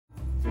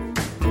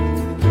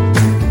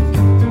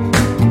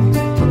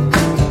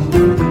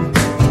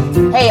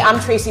I'm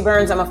Tracy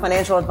Burns. I'm a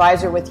financial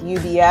advisor with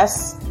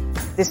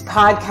UBS. This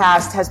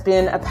podcast has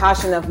been a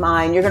passion of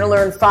mine. You're going to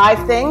learn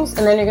 5 things,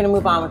 and then you're going to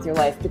move on with your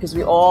life because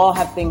we all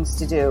have things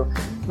to do.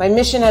 My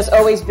mission has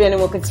always been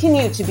and will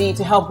continue to be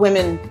to help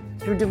women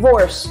through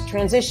divorce,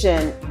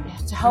 transition,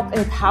 to help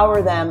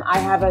empower them. I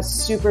have a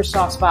super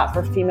soft spot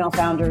for female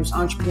founders,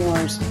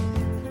 entrepreneurs,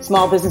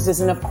 small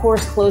businesses, and of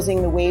course,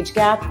 closing the wage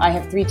gap. I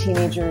have 3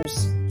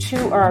 teenagers.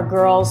 2 are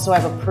girls, so I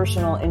have a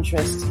personal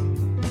interest.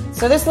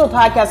 So this little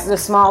podcast is a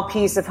small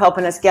piece of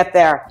helping us get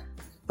there.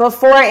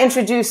 Before I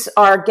introduce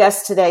our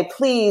guest today,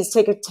 please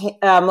take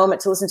a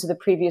moment to listen to the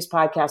previous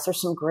podcast. There's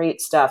some great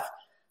stuff.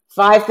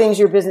 5 things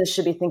your business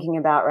should be thinking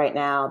about right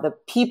now. The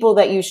people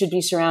that you should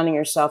be surrounding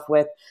yourself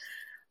with.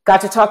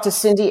 Got to talk to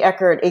Cindy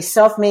Eckert, a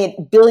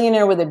self-made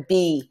billionaire with a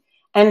B.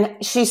 And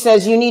she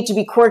says you need to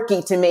be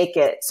quirky to make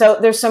it. So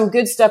there's some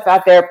good stuff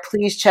out there.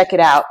 Please check it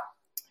out.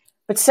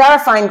 But Sarah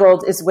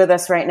Feingold is with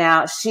us right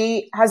now.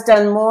 She has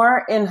done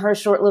more in her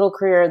short little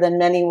career than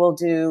many will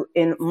do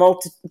in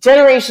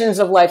generations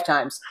of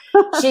lifetimes.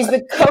 She's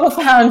the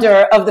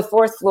co-founder of the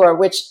Fourth Floor,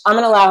 which I'm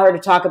going to allow her to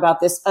talk about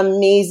this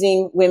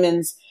amazing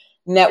women's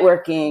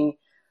networking.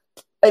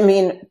 I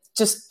mean,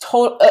 just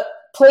total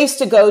place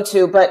to go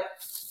to. But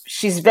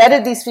she's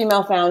vetted these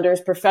female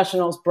founders,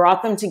 professionals,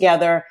 brought them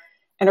together,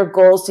 and her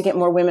goal is to get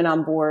more women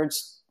on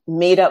boards,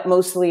 made up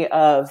mostly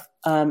of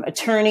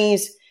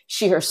attorneys.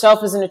 She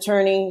herself is an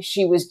attorney.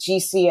 She was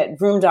GC at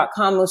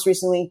Vroom.com most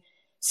recently,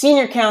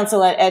 Senior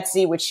Counsel at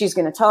Etsy, which she's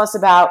going to tell us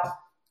about.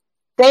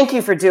 Thank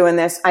you for doing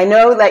this. I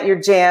know that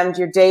you're jammed.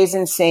 Your day's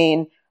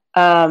insane.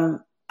 But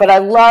I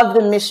love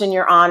the mission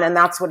you're on, and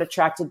that's what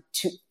attracted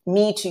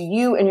me to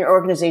you and your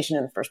organization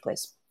in the first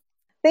place.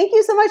 Thank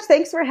you so much.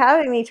 Thanks for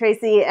having me,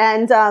 Tracy.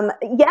 And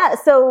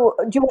so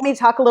do you want me to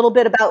talk a little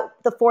bit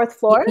about the Fourth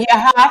Floor? You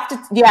have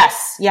to.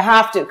 Yes, you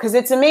have to, because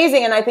it's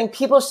amazing. And I think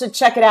people should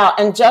check it out.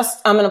 And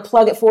I'm going to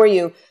plug it for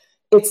you.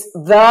 It's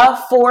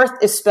the fourth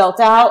is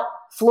spelled out,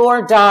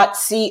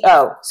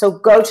 floor.co. So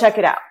go check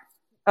it out.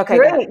 Okay.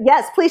 Great.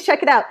 Yes, please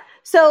check it out.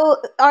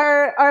 So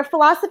our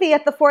philosophy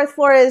at the Fourth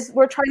Floor is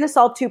we're trying to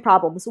solve 2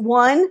 problems.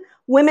 1,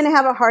 women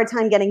have a hard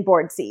time getting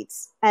board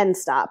seats. End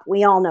stop.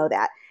 We all know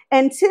that.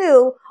 And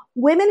 2,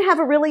 women have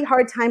a really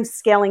hard time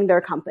scaling their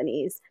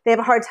companies. They have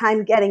a hard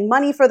time getting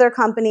money for their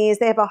companies.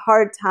 They have a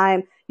hard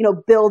time,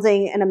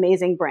 building an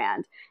amazing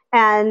brand.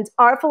 And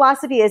our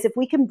philosophy is if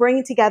we can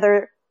bring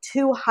together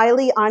 2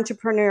 highly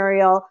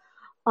entrepreneurial,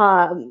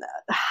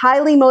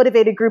 highly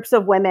motivated groups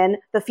of women,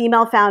 the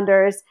female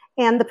founders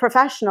and the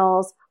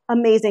professionals,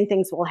 amazing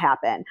things will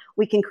happen.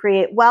 We can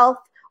create wealth.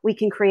 We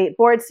can create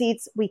board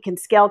seats. We can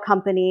scale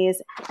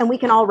companies, and we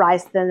can all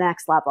rise to the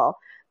next level.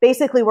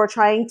 Basically, we're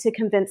trying to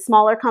convince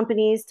smaller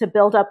companies to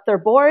build up their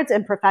boards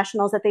and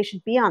professionals that they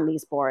should be on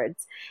these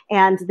boards.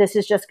 And this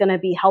is just going to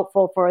be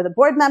helpful for the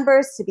board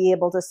members to be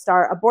able to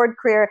start a board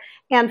career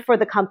and for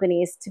the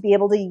companies to be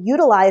able to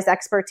utilize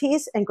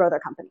expertise and grow their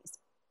companies.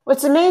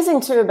 What's amazing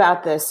too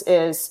about this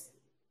is,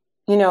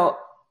 you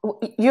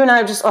and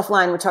I just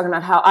offline, we're talking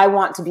about how I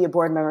want to be a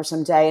board member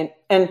someday.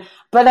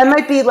 But I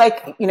might be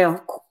like,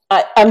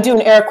 I'm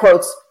doing air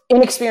quotes,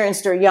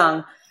 inexperienced or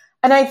young.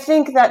 And I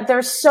think that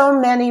there's so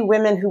many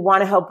women who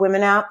want to help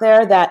women out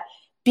there that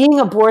being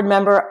a board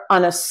member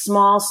on a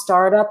small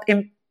startup,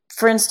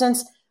 for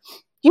instance,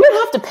 you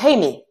don't have to pay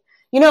me.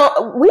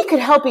 We could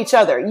help each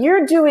other. You're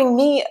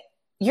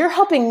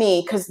helping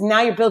me because now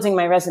you're building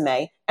my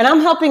resume, and I'm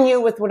helping you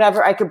with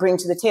whatever I could bring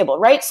to the table,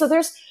 right? So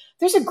there's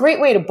a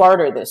great way to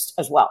barter this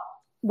as well.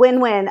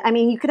 Win-win. I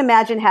mean, you can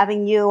imagine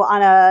having you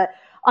on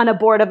a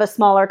board of a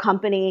smaller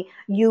company,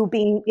 you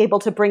being able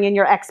to bring in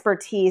your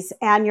expertise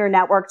and your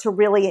network to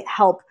really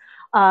help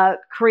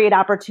create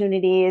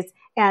opportunities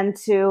and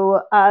to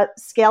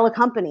scale a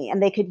company.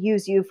 And they could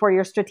use you for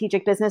your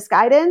strategic business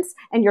guidance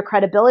and your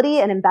credibility,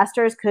 and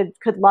investors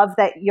could love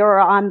that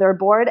you're on their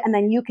board. And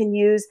then you can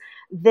use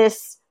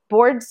this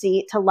board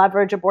seat to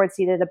leverage a board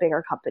seat at a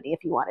bigger company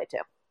if you wanted to.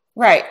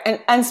 Right.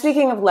 And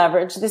speaking of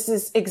leverage, this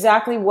is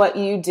exactly what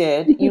you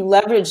did. You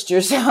leveraged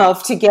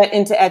yourself to get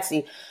into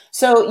Etsy.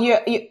 So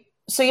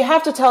you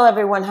have to tell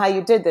everyone how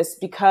you did this,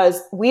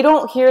 because we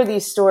don't hear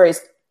these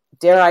stories,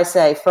 dare I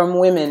say, from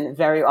women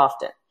very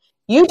often.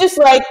 You just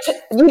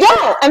you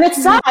don't, and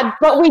it's sad,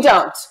 but we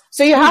don't.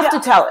 So you have to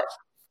tell it.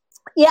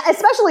 Yeah,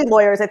 especially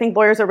lawyers. I think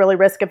lawyers are really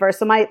risk averse.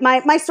 So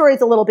my story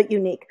is a little bit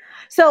unique.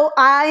 So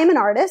I am an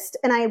artist,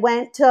 and I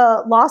went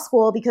to law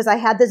school because I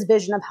had this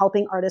vision of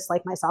helping artists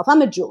like myself.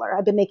 I'm a jeweler.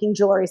 I've been making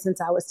jewelry since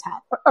I was 10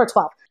 or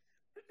 12.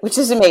 Which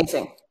is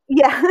amazing.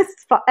 Yeah,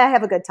 it's fun. I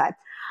have a good time.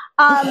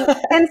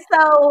 And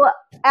so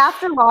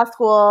after law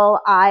school,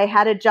 I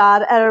had a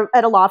job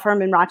at a law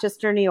firm in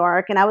Rochester, New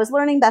York, and I was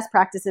learning best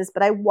practices,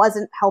 but I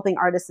wasn't helping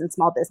artists and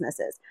small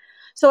businesses.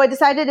 So I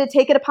decided to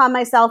take it upon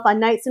myself on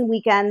nights and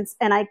weekends,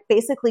 and I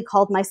basically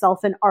called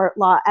myself an art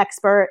law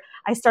expert.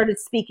 I started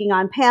speaking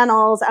on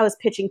panels. I was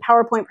pitching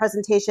PowerPoint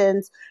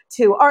presentations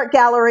to art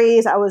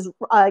galleries. I was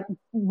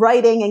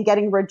writing and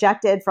getting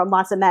rejected from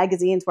lots of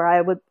magazines where I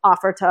would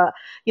offer to,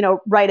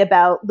 write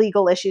about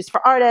legal issues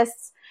for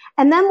artists.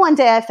 And then one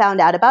day I found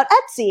out about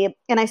Etsy,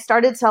 and I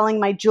started selling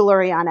my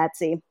jewelry on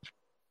Etsy.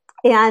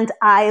 And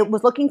I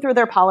was looking through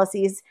their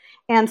policies,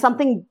 and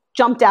something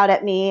jumped out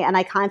at me, and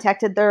I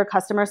contacted their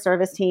customer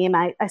service team.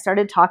 I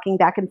started talking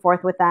back and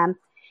forth with them.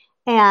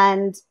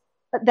 And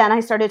then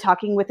I started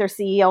talking with their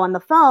CEO on the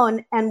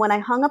phone. And when I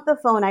hung up the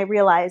phone, I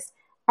realized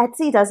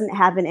Etsy doesn't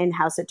have an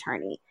in-house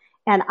attorney.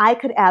 And I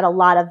could add a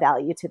lot of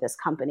value to this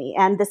company.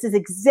 And this is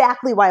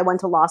exactly why I went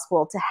to law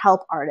school, to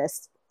help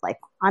artists like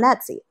on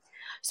Etsy.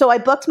 So I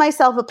booked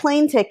myself a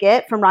plane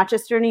ticket from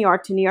Rochester, New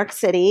York to New York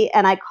City,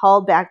 and I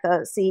called back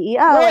the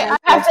CEO. Wait,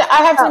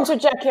 I have to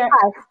interject here.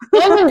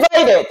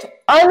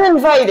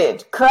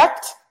 Uninvited,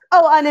 correct?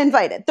 Oh,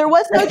 uninvited. There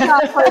was no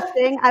job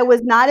posting. I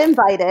was not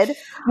invited.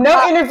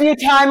 No interview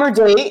time or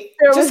date.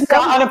 Just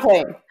got on a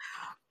plane.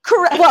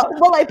 Correct.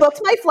 Well, I booked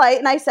my flight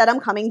and I said,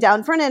 I'm coming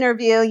down for an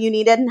interview. You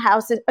need an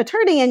in-house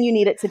attorney and you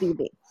need it to be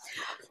me.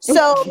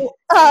 So,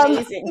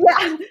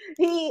 yeah,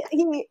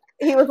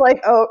 he was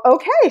like, oh,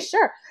 okay,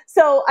 sure.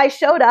 So I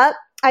showed up.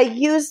 I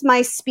used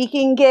my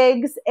speaking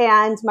gigs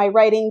and my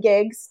writing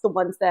gigs, the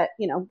ones that,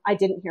 I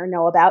didn't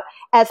know about,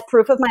 as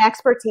proof of my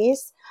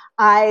expertise.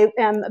 I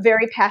am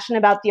very passionate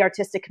about the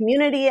artistic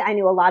community. I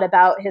knew a lot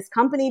about his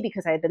company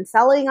because I had been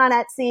selling on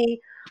Etsy.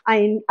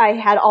 I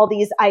had all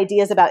these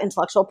ideas about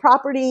intellectual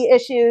property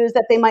issues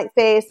that they might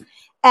face.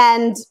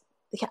 And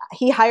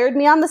he hired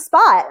me on the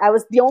spot. I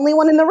was the only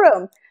one in the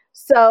room.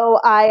 So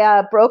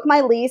I broke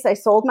my lease. I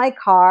sold my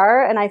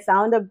car and I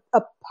found an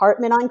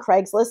apartment on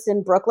Craigslist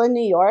in Brooklyn,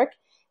 New York.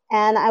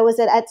 And I was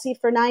at Etsy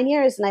for 9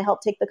 years and I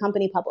helped take the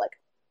company public.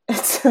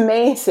 It's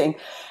amazing.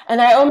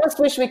 And I almost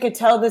wish we could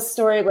tell this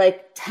story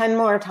like 10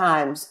 more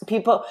times.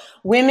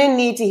 Women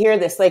need to hear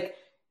this. Like,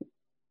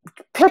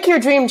 pick your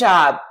dream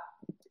job,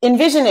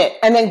 envision it,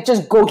 and then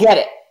just go get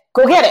it.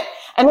 Go get it.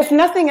 And if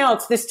nothing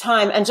else this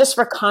time, and just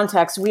for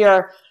context,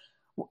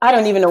 I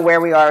don't even know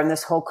where we are in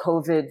this whole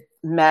COVID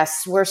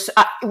mess.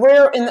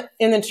 We're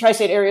in the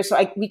tri-state area, so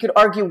we could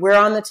argue we're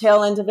on the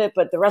tail end of it,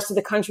 but the rest of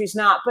the country's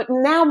not. But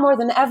now more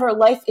than ever,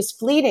 life is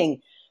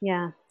fleeting.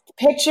 Yeah.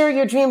 Picture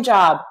your dream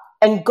job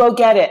and go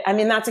get it. I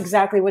mean, that's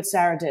exactly what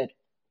Sarah did.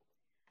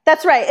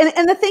 That's right.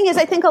 And the thing is,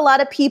 I think a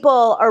lot of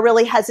people are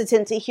really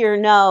hesitant to hear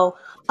no,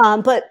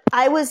 but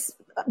I was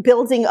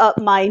building up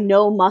my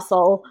no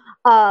muscle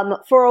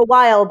for a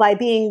while by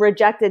being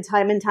rejected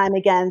time and time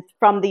again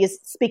from these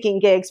speaking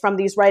gigs, from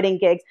these writing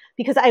gigs,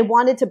 because I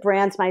wanted to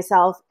brand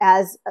myself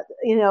as,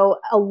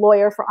 a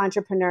lawyer for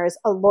entrepreneurs,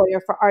 a lawyer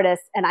for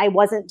artists. And I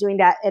wasn't doing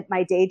that at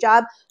my day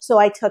job. So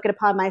I took it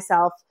upon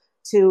myself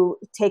to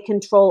take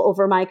control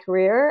over my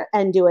career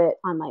and do it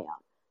on my own.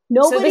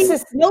 Nobody's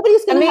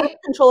going to have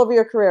control over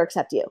your career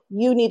except you.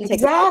 You need to take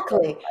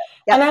exactly.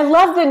 Yeah. And I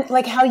love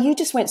how you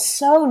just went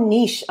so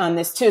niche on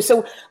this too.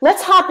 So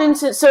let's hop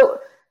into,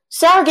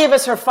 Sarah gave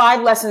us her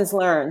 5 lessons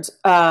learned.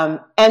 And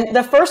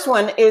the first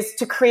one is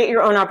to create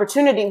your own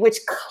opportunity, which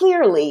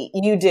clearly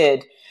you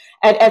did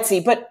at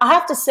Etsy. But I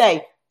have to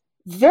say,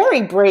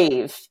 very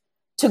brave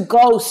to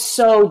go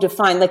so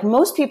defined. Like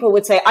most people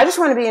would say, I just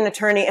want to be an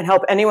attorney and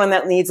help anyone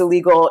that needs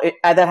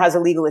that has a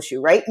legal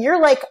issue, right?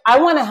 You're like, I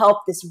want to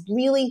help this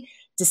really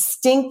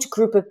distinct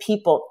group of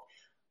people.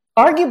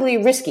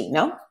 Arguably risky,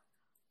 no?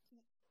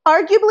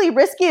 Arguably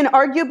risky and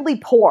arguably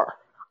poor.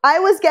 I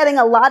was getting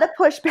a lot of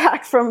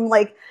pushback from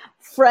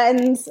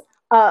friends,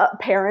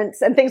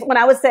 parents and things when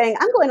I was saying,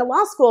 I'm going to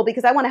law school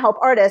because I want to help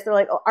artists. They're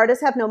like, oh,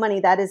 artists have no money.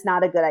 That is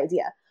not a good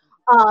idea.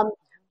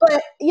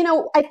 But,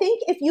 I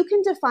think if you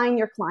can define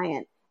your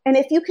client and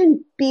if you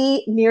can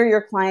be near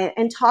your client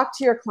and talk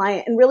to your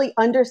client and really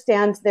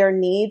understand their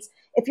needs,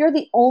 if you're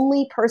the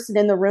only person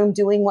in the room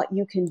doing what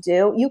you can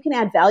do, you can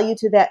add value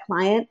to that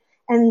client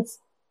and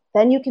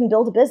then you can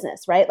build a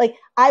business, right? Like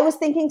I was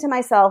thinking to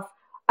myself,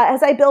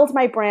 as I build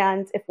my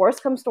brand, if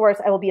worst comes to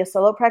worst, I will be a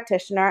solo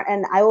practitioner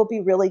and I will be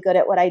really good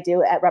at what I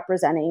do at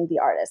representing the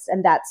artist.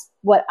 And that's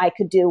what I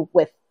could do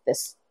with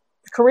this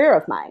career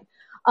of mine.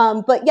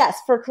 But yes,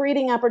 for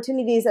creating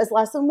opportunities as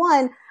lesson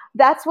 1,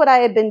 that's what I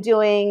had been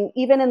doing.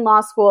 Even in law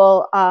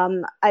school,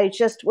 I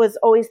just was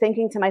always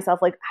thinking to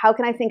myself, how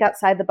can I think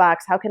outside the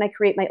box? How can I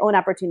create my own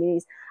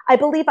opportunities? I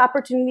believe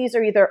opportunities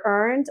are either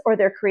earned or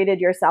they're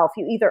created yourself.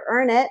 You either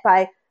earn it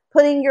by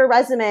putting your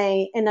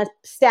resume in a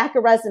stack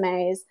of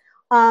resumes,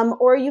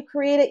 or you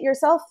create it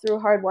yourself through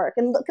hard work.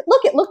 And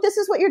look, this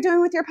is what you're doing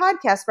with your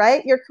podcast,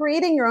 right? You're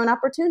creating your own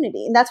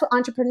opportunity. And that's what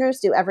entrepreneurs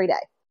do every day.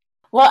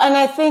 Well, and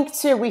I think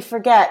too, we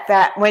forget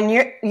that when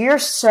you're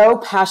so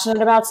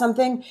passionate about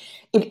something,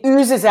 it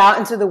oozes out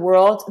into the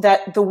world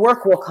that the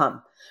work will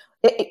come.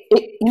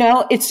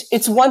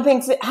 It's one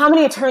thing. How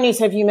many attorneys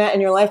have you met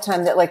in your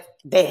lifetime that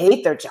they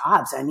hate their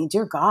jobs? I mean,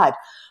 dear God.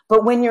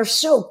 But when you're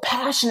so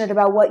passionate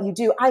about what you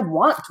do, I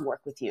want to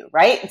work with you,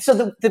 right?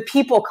 So the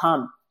people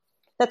come.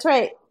 That's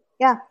right.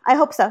 Yeah, I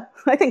hope so.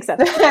 I think so.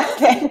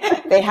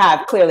 They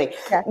have, clearly.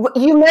 Yeah.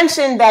 You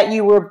mentioned that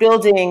you were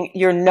building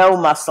your no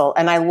muscle,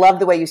 and I love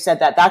the way you said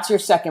that. That's your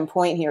second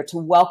point here, to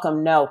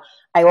welcome no.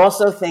 I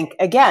also think,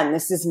 again,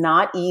 this is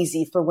not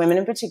easy for women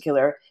in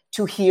particular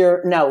to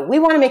hear no. We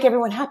want to make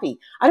everyone happy.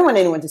 I don't want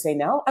anyone to say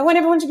no. I want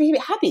everyone to be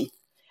happy.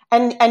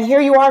 And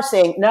here you are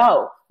saying,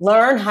 no,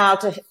 learn how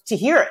to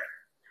hear it.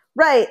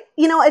 Right.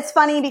 You know, it's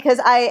funny because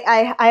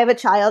I have a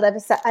child, I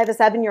have a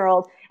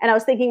 7-year-old, and I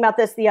was thinking about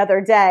this the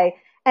other day.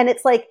 And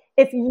it's like,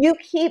 if you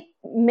keep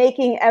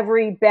making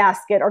every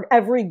basket or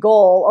every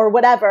goal or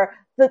whatever,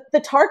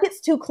 the target's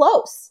too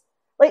close.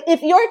 Like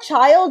if your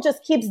child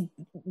just keeps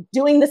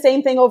doing the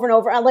same thing over and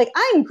over,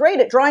 I'm great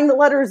at drawing the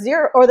letter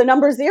 0 or the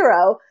number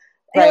 0.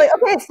 And you're like,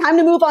 okay, it's time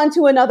to move on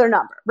to another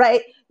number,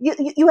 right?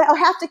 You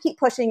have to keep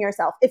pushing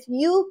yourself. If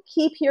you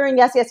keep hearing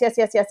yes, yes, yes,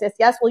 yes, yes, yes,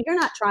 yes, well, you're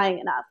not trying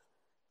enough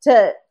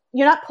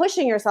you're not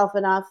pushing yourself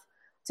enough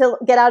to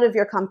get out of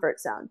your comfort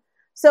zone.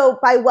 So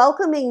by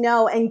welcoming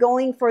no and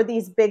going for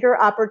these bigger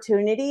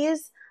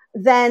opportunities,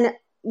 then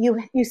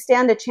you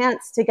stand a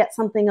chance to get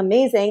something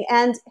amazing.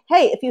 And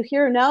hey, if you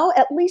hear no,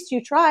 at least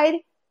you tried.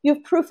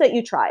 You've proof that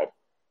you tried.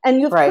 And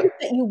you've proof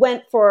that you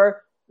went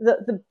for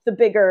the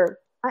bigger,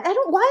 why am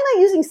I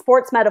using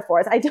sports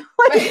metaphors?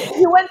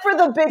 You went for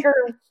the bigger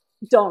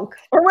dunk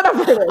or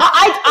whatever it is.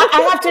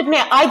 I have to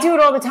admit, I do it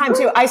all the time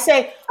too. I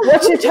say,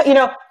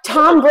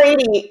 Tom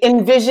Brady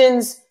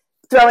envisions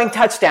throwing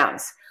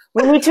touchdowns.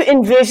 We need to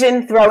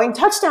envision throwing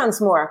touchdowns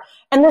more.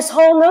 And this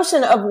whole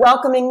notion of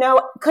welcoming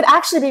no could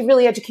actually be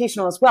really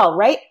educational as well,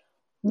 right?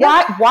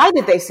 Yeah. Why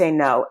did they say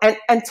no?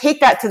 And take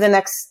that to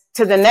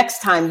the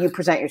next time you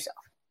present yourself.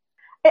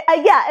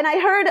 Yeah. And I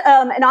heard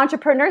an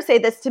entrepreneur say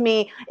this to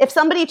me. If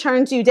somebody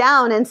turns you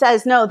down and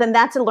says no, then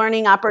that's a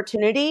learning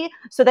opportunity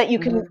so that you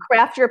can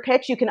craft your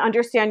pitch, you can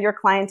understand your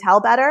clientele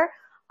better,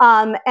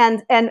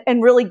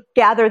 and really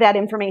gather that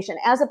information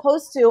as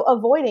opposed to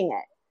avoiding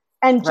it.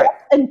 And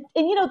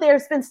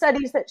there's been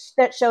studies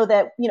that show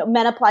that,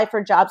 men apply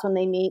for jobs when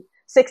they meet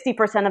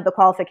 60% of the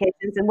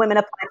qualifications and women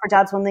apply for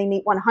jobs when they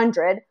meet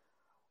 100.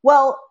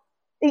 Well,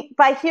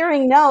 by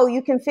hearing no,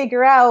 you can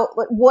figure out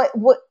what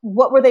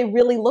were they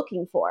really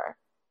looking for,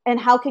 and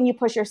how can you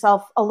push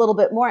yourself a little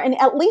bit more, and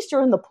at least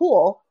you're in the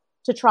pool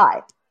to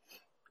try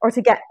or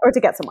to get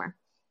somewhere.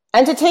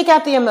 And to take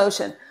out the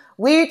emotion,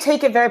 we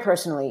take it very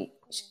personally.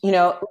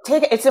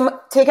 Take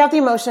out the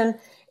emotion.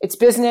 It's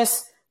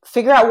business.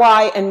 Figure out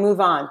why and move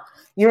on.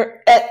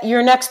 Your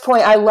next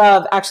point, I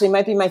love, actually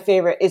might be my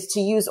favorite, is to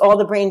use all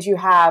the brains you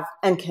have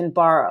and can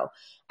borrow.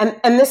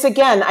 And this,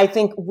 again, I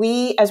think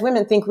we as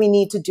women think we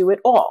need to do it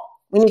all.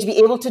 We need to be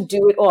able to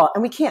do it all,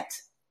 and we can't.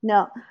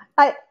 No,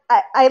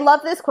 I love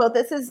this quote.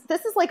 This is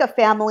like a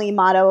family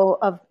motto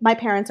of, my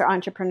parents are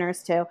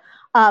entrepreneurs too.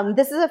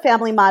 This is a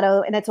family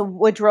motto, and it's a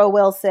Woodrow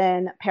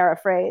Wilson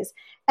paraphrase.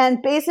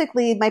 And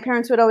basically, my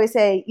parents would always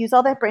say, use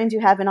all that brains you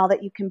have and all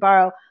that you can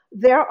borrow.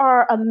 There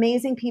are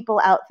amazing people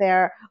out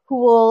there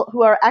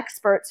who are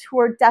experts, who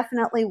are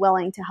definitely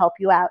willing to help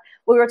you out.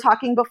 We were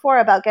talking before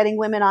about getting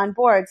women on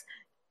boards.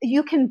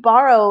 You can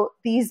borrow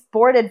these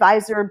board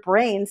advisor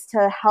brains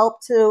to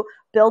help to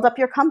build up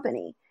your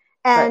company.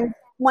 And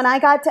when I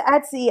got to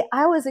Etsy,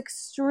 I was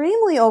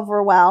extremely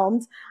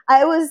overwhelmed.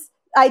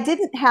 I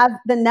didn't have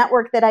the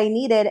network that I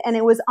needed, and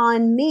it was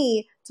on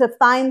me to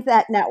find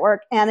that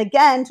network. And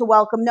again, to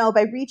welcome no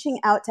by reaching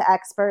out to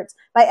experts,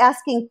 by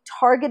asking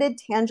targeted,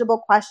 tangible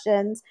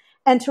questions,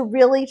 and to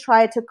really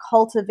try to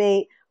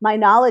cultivate my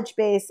knowledge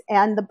base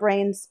and the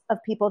brains of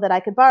people that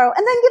I could borrow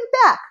and then give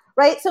back.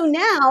 Right. So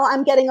now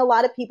I'm getting a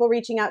lot of people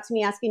reaching out to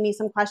me, asking me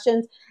some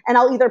questions, and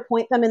I'll either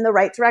point them in the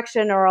right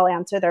direction or I'll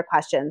answer their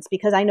questions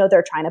because I know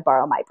they're trying to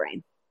borrow my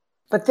brain.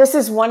 But this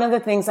is one of the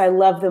things I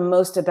love the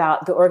most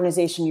about the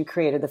organization you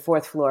created, the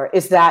Fourth Floor,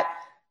 is that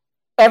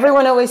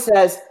everyone always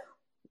says,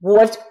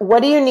 what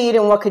do you need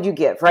and what could you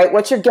give, right?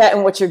 What's your get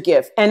and what's your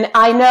give? And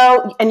I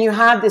know, and you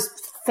have this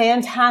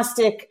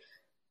fantastic,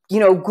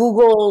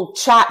 Google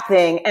chat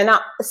thing. And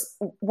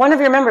one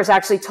of your members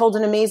actually told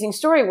an amazing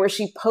story where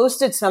she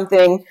posted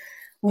something,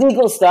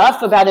 legal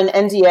stuff about an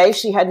NDA.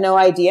 She had no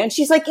idea. And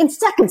she's like, in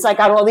seconds, I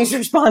got all these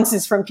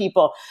responses from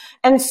people.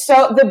 And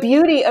so the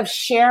beauty of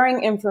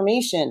sharing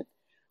information,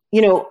 we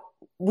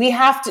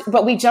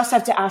just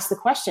have to ask the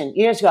question.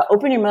 You just got to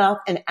open your mouth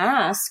and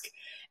ask,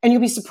 and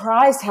you'll be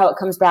surprised how it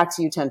comes back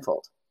to you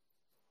tenfold.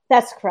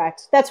 That's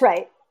correct. That's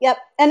right. Yep.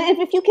 And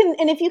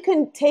if you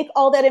can take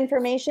all that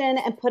information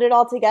and put it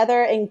all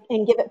together and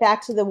give it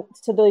back to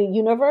the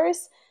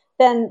universe,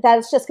 then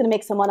that's just going to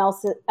make someone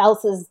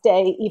else's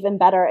day even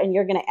better, and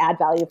you're going to add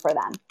value for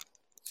them.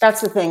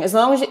 That's the thing. As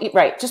long as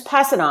just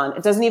pass it on.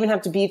 It doesn't even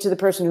have to be to the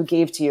person who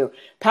gave to you.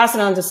 Pass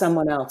it on to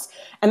someone else.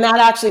 And that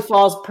actually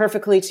falls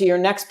perfectly to your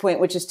next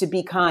point, which is to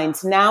be kind.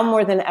 Now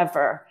more than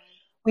ever,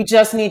 we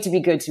just need to be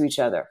good to each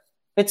other.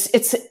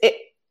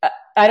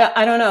 I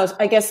don't know.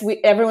 I guess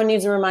everyone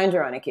needs a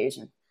reminder on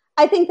occasion.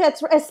 I think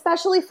that's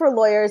especially for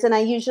lawyers, and I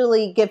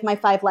usually give my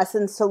 5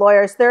 lessons to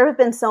lawyers. There have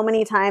been so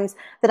many times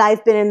that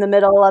I've been in the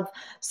middle of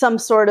some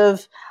sort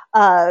of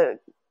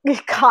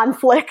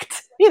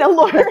conflict,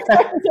 lawyers.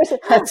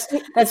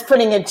 that's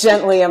putting it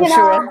gently, I'm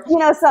sure.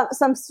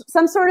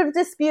 Some sort of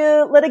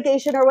dispute,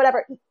 litigation, or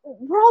whatever.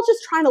 We're all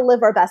just trying to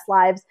live our best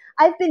lives.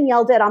 I've been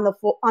yelled at on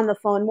the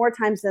phone more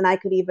times than I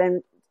could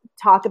even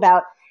talk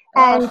about.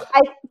 And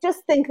I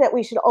just think that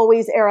we should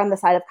always err on the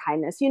side of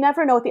kindness. You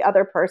never know what the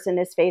other person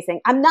is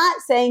facing. I'm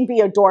not saying be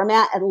a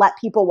doormat and let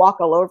people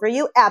walk all over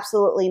you.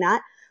 Absolutely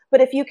not.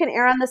 But if you can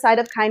err on the side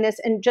of kindness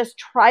and just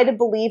try to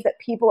believe that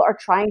people are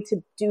trying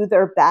to do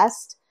their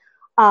best,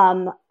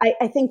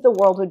 I think the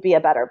world would be a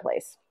better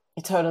place.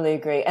 I totally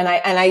agree. And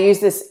I use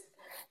this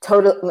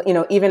total,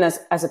 even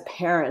as a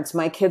parent,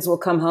 my kids will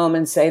come home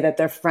and say that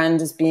their friend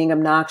is being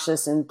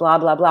obnoxious and blah,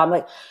 blah, blah. I'm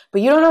like,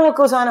 but you don't know what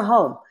goes on at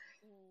home.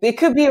 It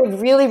could be a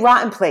really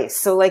rotten place.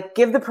 So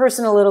give the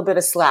person a little bit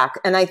of slack.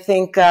 And I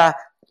think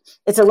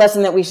it's a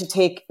lesson that we should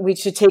take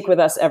with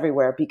us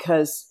everywhere,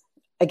 because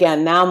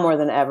again, now more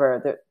than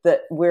ever,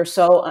 that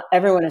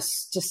everyone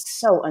is just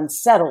so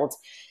unsettled,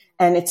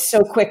 and it's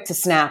so quick to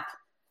snap.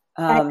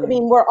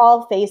 We're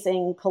all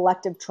facing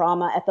collective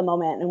trauma at the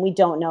moment, and we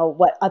don't know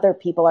what other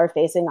people are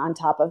facing on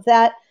top of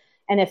that.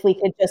 And if we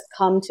could just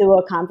come to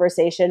a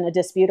conversation, a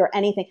dispute, or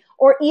anything,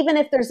 or even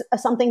if there's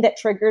something that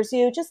triggers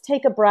you, just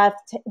take a breath,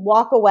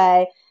 walk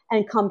away,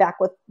 and come back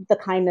with the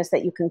kindness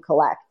that you can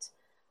collect.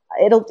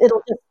 It'll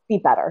just be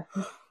better.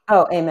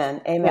 Oh,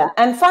 amen. Amen. Yeah.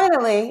 And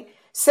finally,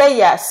 say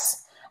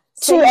yes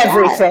to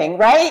everything,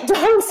 right? So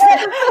even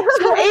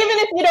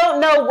if you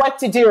don't know what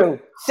to do,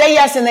 say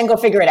yes and then go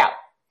figure it out.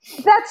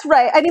 That's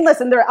right. I mean,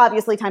 listen, there are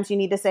obviously times you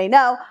need to say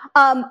no.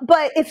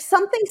 But if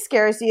something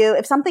scares you,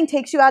 if something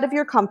takes you out of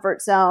your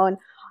comfort zone,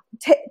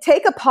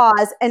 take a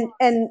pause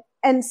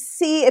and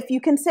see if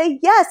you can say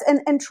yes,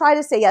 and try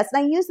to say yes.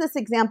 And I use this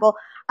example.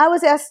 I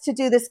was asked to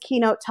do this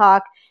keynote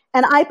talk,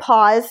 and I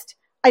paused.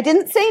 I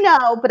didn't say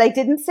no, but I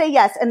didn't say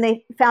yes. And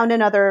they found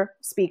another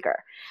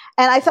speaker.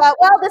 And I thought,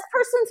 well, this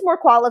person's more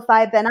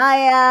qualified than I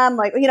am.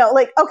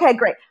 Okay,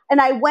 great. And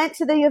I went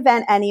to the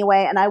event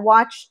anyway, and I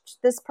watched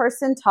this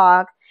person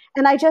talk.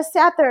 And I just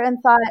sat there and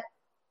thought,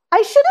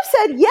 I should have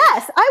said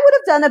yes. I would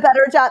have done a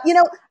better job.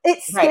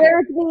 It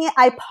scared me.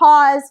 I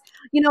paused.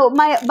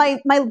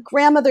 My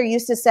grandmother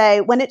used to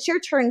say, when it's your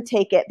turn,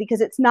 take it,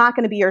 because it's not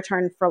going to be your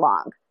turn for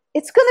long.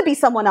 It's going to be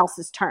someone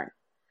else's turn.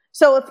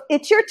 So if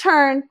it's your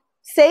turn,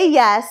 say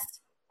yes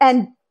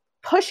and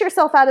push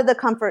yourself out of the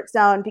comfort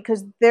zone,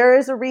 because there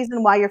is a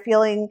reason why you're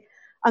feeling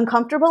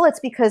uncomfortable. It's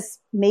because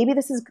maybe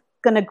this is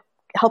going to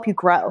help you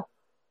grow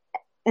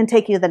and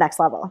take you to the next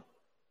level.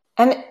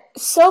 And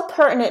so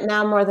pertinent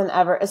now more than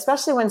ever,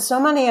 especially when so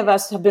many of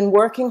us have been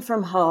working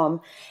from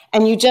home,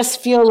 and you just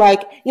feel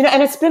like,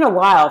 and it's been a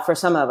while for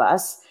some of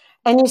us,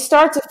 and you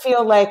start to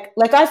feel like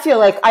I feel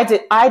like I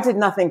did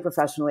nothing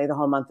professionally the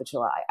whole month of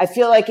July. I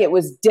feel like it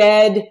was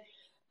dead.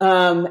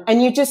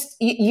 And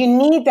you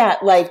need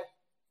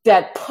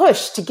that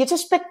push to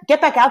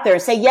get back out there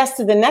and say yes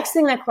to the next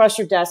thing that crossed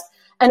your desk.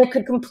 And it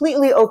could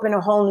completely open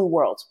a whole new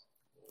world.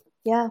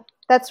 Yeah.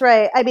 That's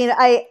right. I mean,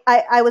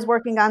 I was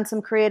working on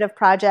some creative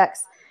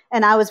projects,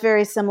 and I was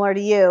very similar to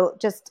you.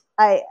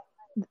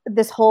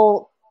 This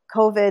whole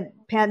COVID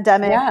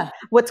pandemic,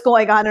 what's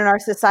going on in our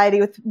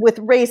society with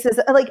races,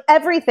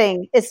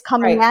 everything is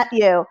coming at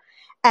you,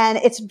 and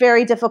it's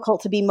very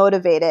difficult to be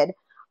motivated.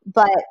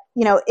 But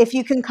if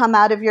you can come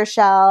out of your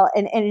shell,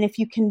 and if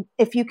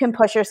you can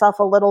push yourself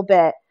a little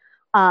bit,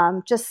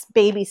 just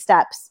baby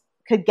steps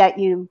could get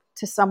you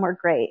to somewhere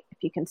great if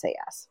you can say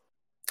yes.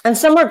 And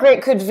somewhere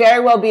great could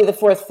very well be the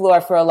fourth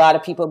floor for a lot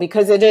of people,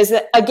 because it is,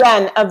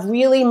 again, a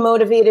really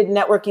motivated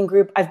networking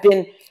group. I've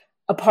been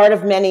a part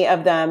of many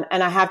of them.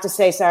 And I have to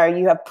say, Sarah,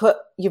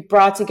 you've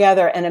brought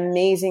together an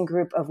amazing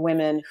group of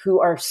women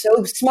who are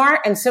so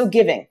smart and so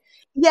giving.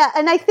 Yeah.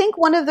 And I think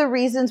one of the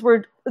reasons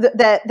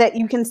that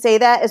you can say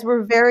that is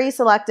we're very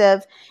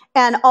selective.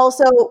 And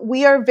also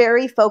we are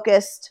very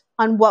focused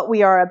on what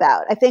we are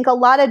about. I think a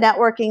lot of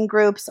networking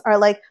groups are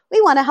like,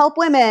 we want to help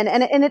women.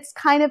 And it's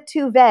kind of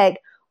too vague.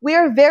 We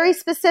are very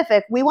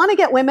specific. We want to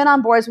get women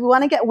on boards. We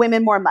want to get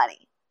women more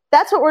money.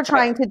 That's what we're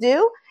trying to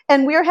do.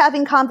 And we're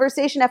having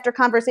conversation after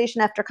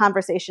conversation after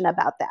conversation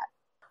about that.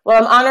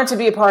 Well, I'm honored to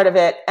be a part of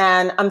it.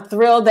 And I'm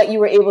thrilled that you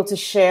were able to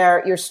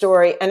share your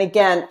story. And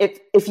again,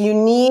 if you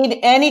need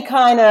any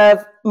kind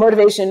of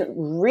motivation,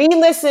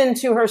 re-listen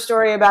to her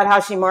story about how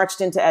she marched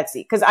into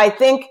Etsy, because I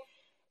think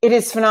it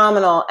is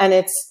phenomenal, and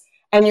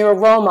you're a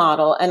role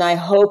model. And I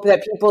hope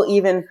that people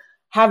even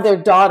have their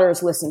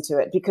daughters listen to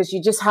it, because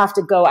you just have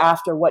to go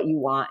after what you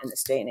want in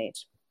this day and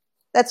age.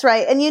 That's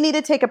right. And you need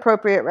to take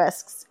appropriate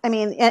risks. I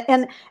mean,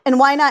 and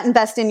why not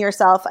invest in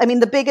yourself? I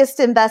mean, the biggest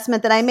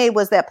investment that I made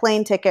was that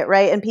plane ticket,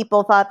 right? And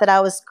people thought that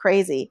I was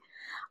crazy.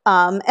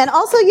 And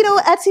also,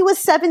 Etsy was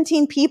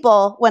 17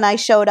 people when I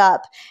showed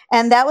up.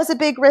 And that was a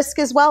big risk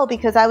as well,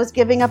 because I was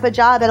giving up a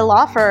job at a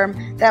law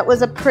firm that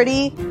was a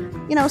pretty,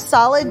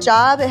 solid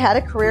job. It had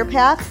a career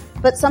path.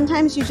 But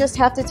sometimes you just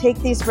have to take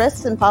these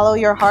risks and follow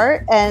your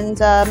heart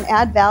and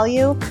add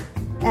value.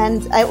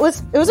 And it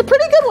was a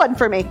pretty good one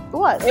for me. It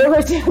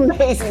was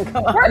amazing.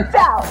 Come on. Worked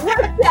out.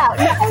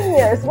 9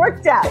 years.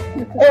 Worked out.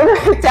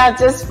 It worked out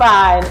just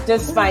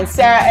fine.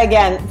 Sarah,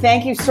 again,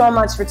 thank you so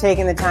much for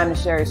taking the time to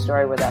share your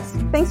story with us.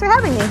 Thanks for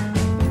having me.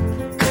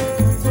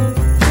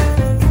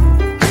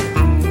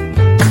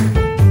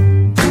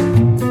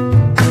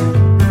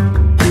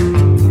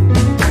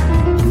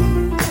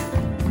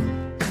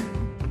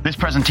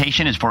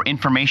 presentation is for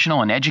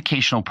informational and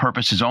educational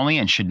purposes only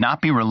and should not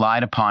be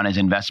relied upon as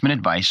investment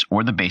advice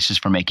or the basis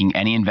for making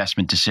any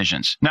investment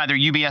decisions. Neither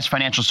UBS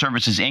Financial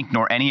Services, Inc.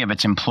 nor any of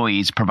its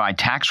employees provide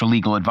tax or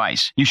legal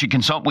advice. You should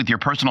consult with your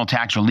personal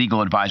tax or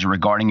legal advisor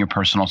regarding your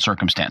personal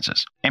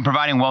circumstances. In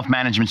providing wealth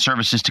management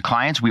services to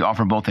clients, we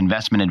offer both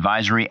investment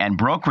advisory and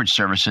brokerage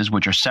services,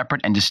 which are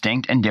separate and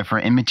distinct and differ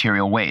in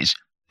material ways.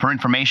 For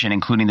information,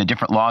 including the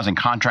different laws and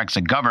contracts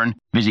that govern,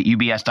 visit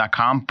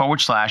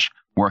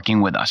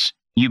ubs.com/working with us.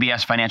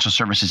 UBS Financial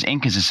Services,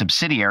 Inc. is a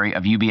subsidiary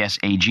of UBS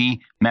AG,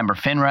 member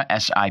FINRA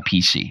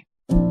SIPC.